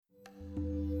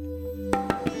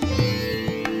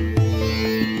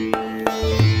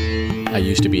I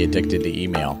used to be addicted to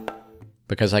email.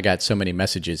 Because I got so many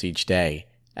messages each day,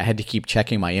 I had to keep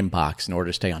checking my inbox in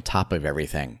order to stay on top of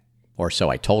everything. Or so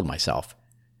I told myself.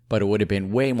 But it would have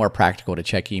been way more practical to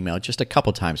check email just a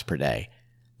couple times per day.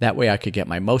 That way I could get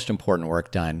my most important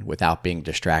work done without being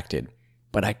distracted.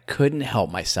 But I couldn't help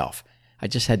myself. I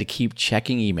just had to keep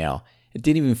checking email. It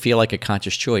didn't even feel like a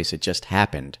conscious choice. It just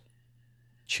happened.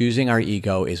 Choosing our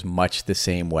ego is much the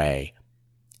same way.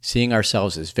 Seeing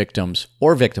ourselves as victims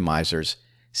or victimizers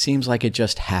seems like it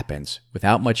just happens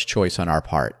without much choice on our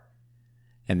part.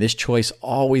 And this choice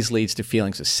always leads to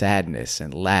feelings of sadness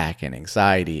and lack and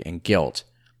anxiety and guilt.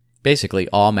 Basically,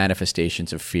 all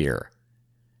manifestations of fear.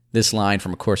 This line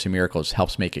from A Course in Miracles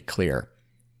helps make it clear.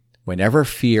 Whenever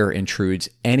fear intrudes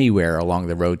anywhere along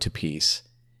the road to peace,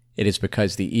 it is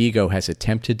because the ego has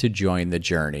attempted to join the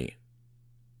journey.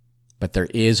 But there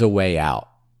is a way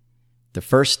out. The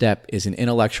first step is an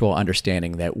intellectual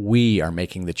understanding that we are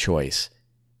making the choice.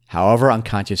 However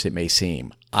unconscious it may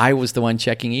seem, I was the one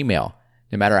checking email,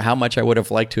 no matter how much I would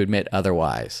have liked to admit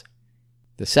otherwise.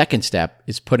 The second step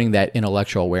is putting that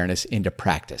intellectual awareness into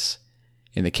practice.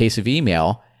 In the case of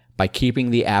email, by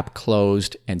keeping the app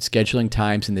closed and scheduling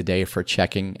times in the day for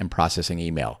checking and processing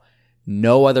email.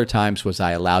 No other times was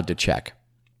I allowed to check.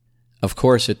 Of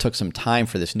course, it took some time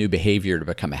for this new behavior to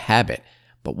become a habit,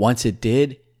 but once it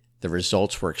did, the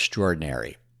results were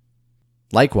extraordinary.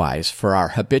 Likewise, for our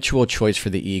habitual choice for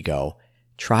the ego,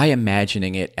 try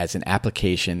imagining it as an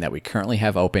application that we currently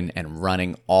have open and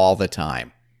running all the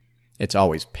time. It's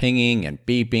always pinging and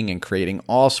beeping and creating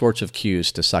all sorts of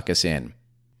cues to suck us in.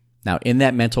 Now, in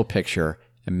that mental picture,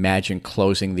 imagine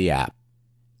closing the app.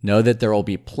 Know that there will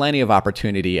be plenty of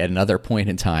opportunity at another point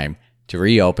in time to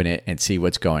reopen it and see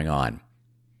what's going on.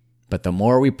 But the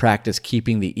more we practice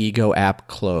keeping the ego app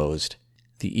closed,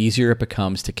 the easier it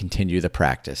becomes to continue the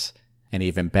practice. And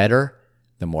even better,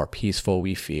 the more peaceful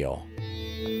we feel.